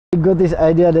I got this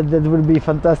idea that that would be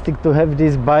fantastic to have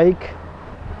this bike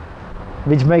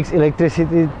which makes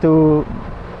electricity to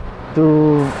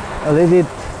lit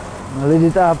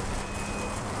it up,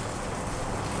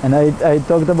 and I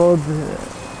talked about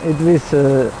it with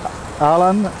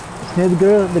Alan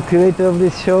Snitger, the curator of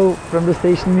this show from the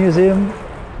Station Museum,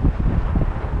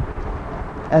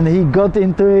 and he got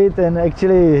into it, and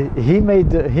actually he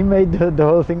made the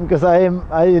whole thing, because I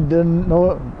don't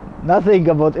know nothing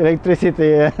about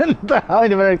electricity and how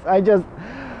it works. I just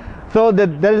thought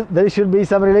that there should be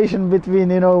some relation between,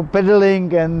 you know,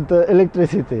 pedaling and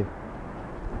electricity.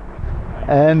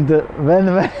 And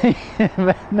when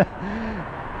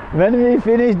we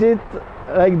finished it,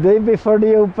 like day before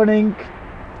the opening,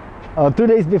 or 2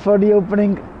 days before the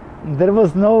opening, there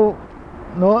was no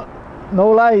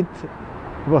light.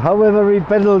 However we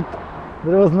pedaled,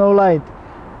 there was no light.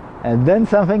 And then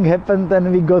something happened,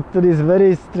 and we got to this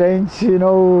very strange, you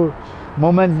know,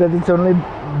 moment that it's only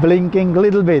blinking a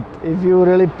little bit. If you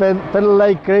really pedal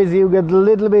like crazy, you get a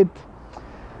little bit,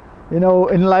 you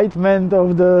know, enlightenment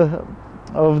of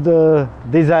the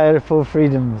desire for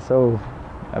freedom. So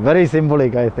very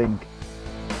symbolic, I think.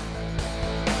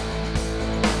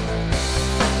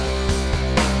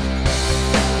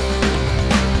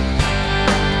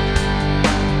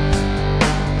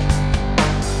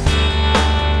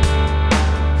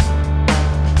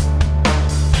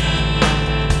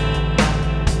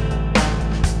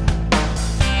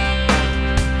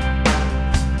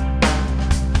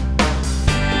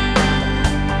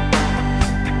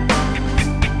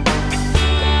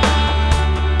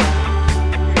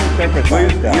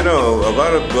 You know, a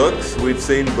lot of books, we've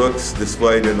seen books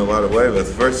displayed in a lot of ways. It's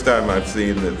the first time I've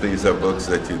seen that these are books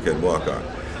that you can walk on,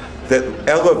 that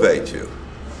elevate you,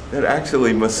 that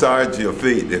actually massage your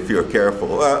feet if you're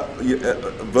careful.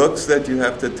 Books that you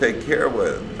have to take care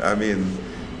with. I mean,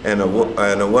 and a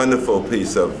wonderful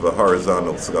piece of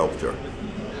horizontal sculpture.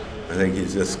 I think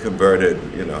he's just converted,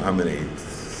 you know, how many,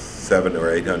 700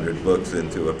 or 800 books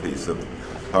into a piece of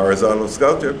horizontal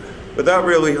sculpture without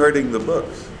really hurting the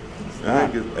books. I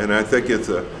think it's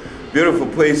a beautiful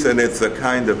piece, and it's a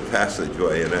kind of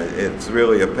passageway, and it's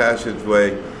really a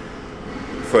passageway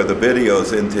for the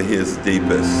videos into his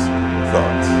deepest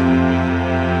thoughts.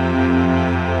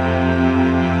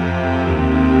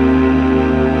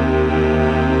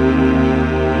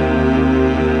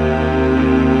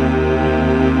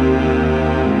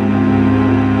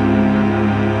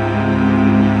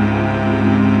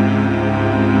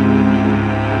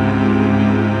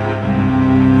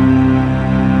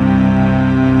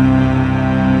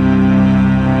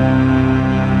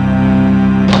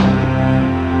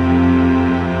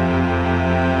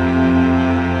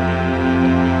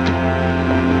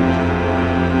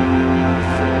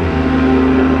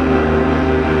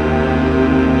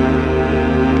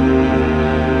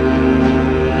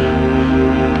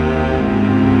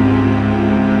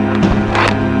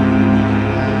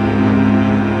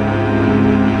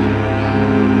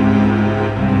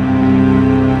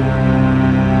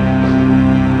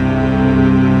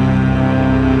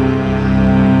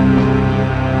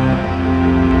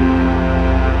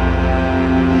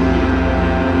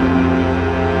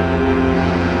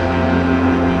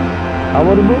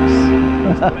 Our books?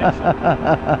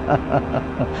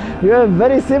 You have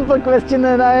very simple question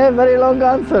and I have very long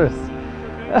answers.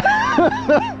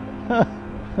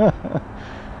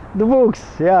 The books,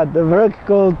 yeah, the work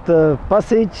called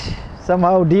Passage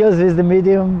somehow deals with the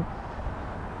medium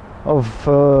of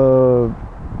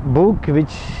book,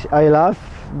 which I love,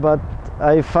 but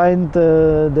I find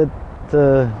that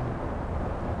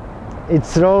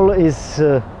its role is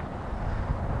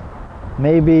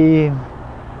maybe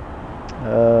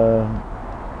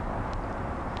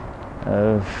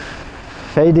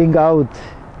fading out.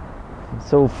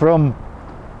 So from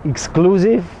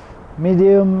exclusive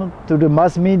medium to the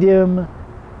mass medium,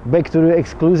 back to the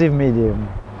exclusive medium.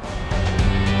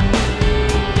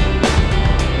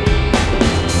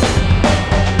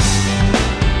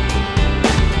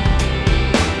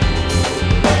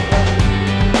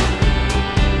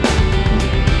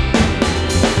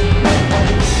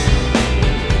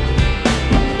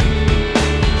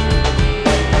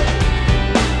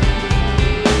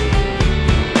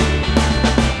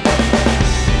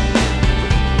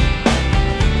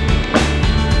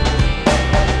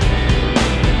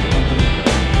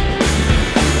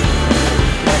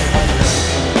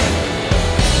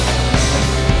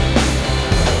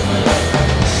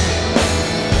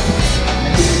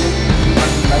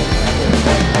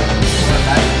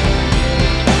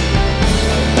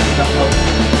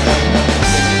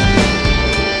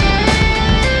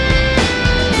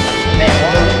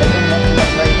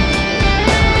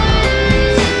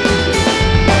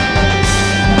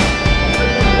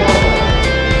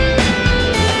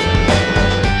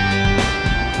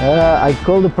 I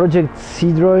call the project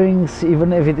sea drawings,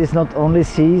 even if it is not only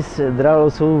seas. There are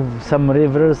also some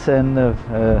rivers and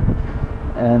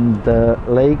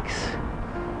lakes,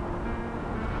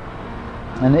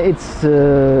 and it's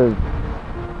the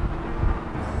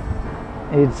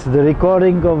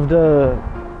recording of the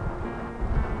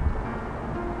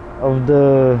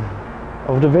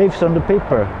waves on the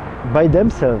paper by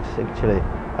themselves. Actually,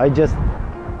 I just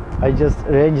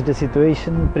arrange the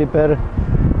situation, prepare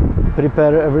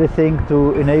everything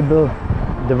to enable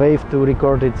the wave to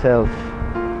record itself.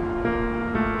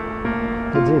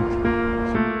 That's it.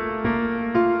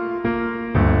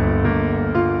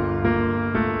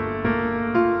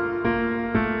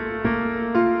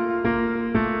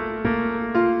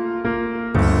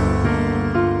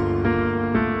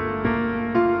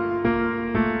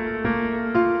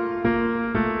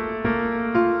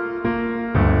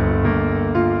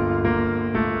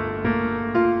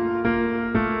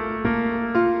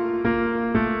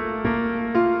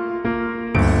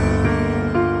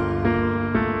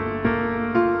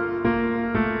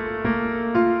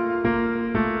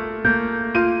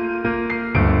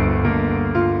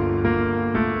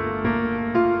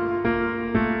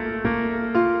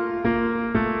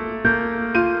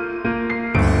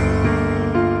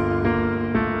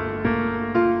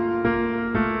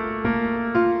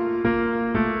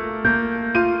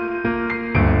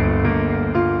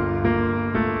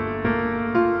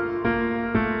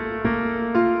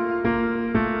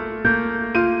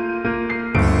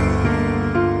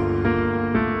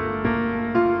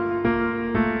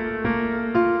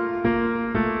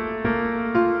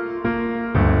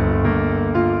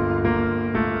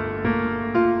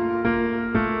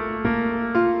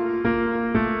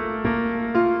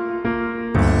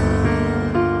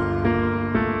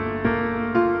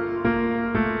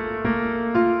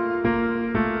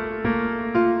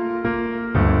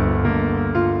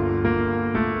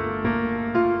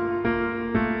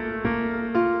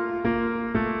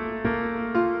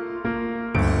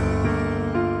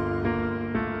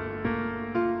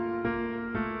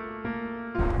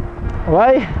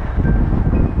 Why?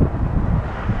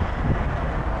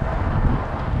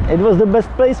 It was the best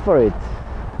place for it.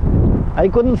 I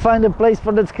couldn't find a place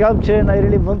for that sculpture, and I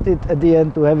really wanted at the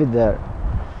end to have it there.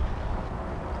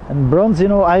 And bronze, you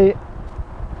know,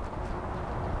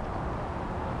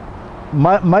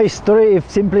 my story, if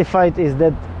simplified, is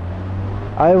that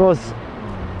I was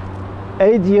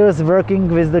 8 years working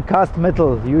with the cast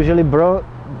metal, usually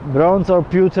bronze or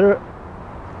pewter,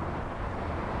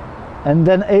 and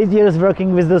then 8 years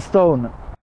working with the stone.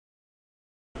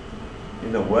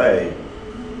 In a way,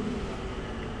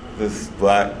 this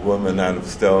black woman out of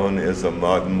stone is a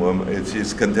modern woman.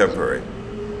 She's contemporary.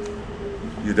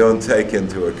 You don't take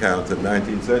into account the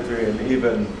 19th century, and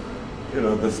even, you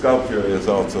know, the sculpture is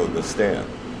also the stand.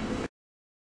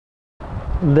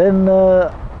 Then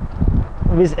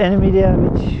with any media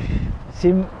which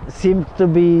seemed to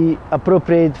be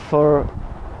appropriate for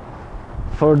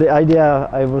the idea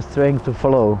I was trying to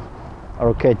follow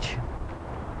or catch.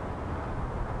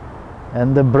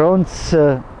 And the bronze,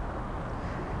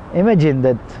 imagine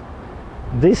that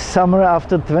this summer,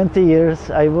 after 20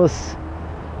 years, I was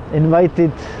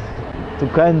invited to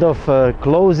kind of a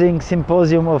closing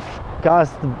symposium of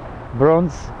cast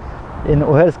bronze in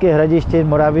Uherské Hradiště in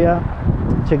Moravia,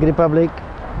 Czech Republic.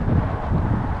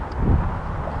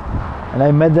 And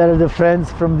I met there the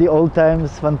friends from the old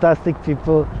times, fantastic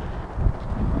people.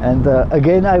 And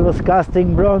again I was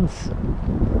casting bronze.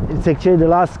 It's actually the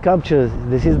last sculpture.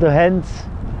 This is the hands,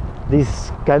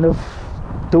 these kind of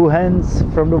 2 hands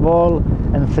from the wall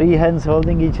and 3 hands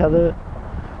holding each other.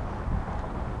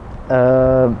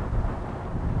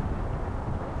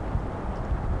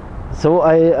 So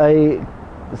I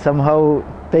somehow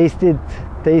tasted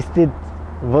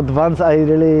what once I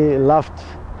really loved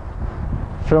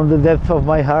from the depth of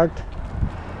my heart.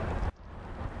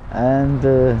 And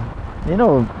you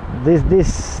know, this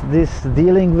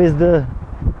dealing with the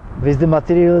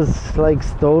materials like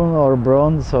stone or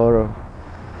bronze, or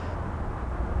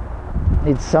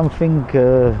it's something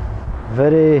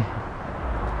very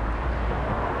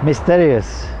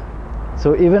mysterious.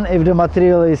 So even if the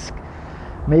material is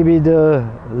maybe the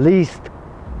least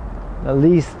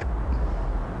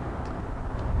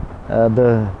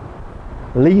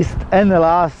and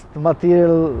last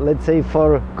material, let's say,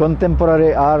 for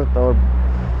contemporary art, or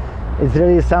it's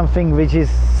really something which is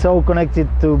so connected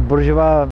to bourgeois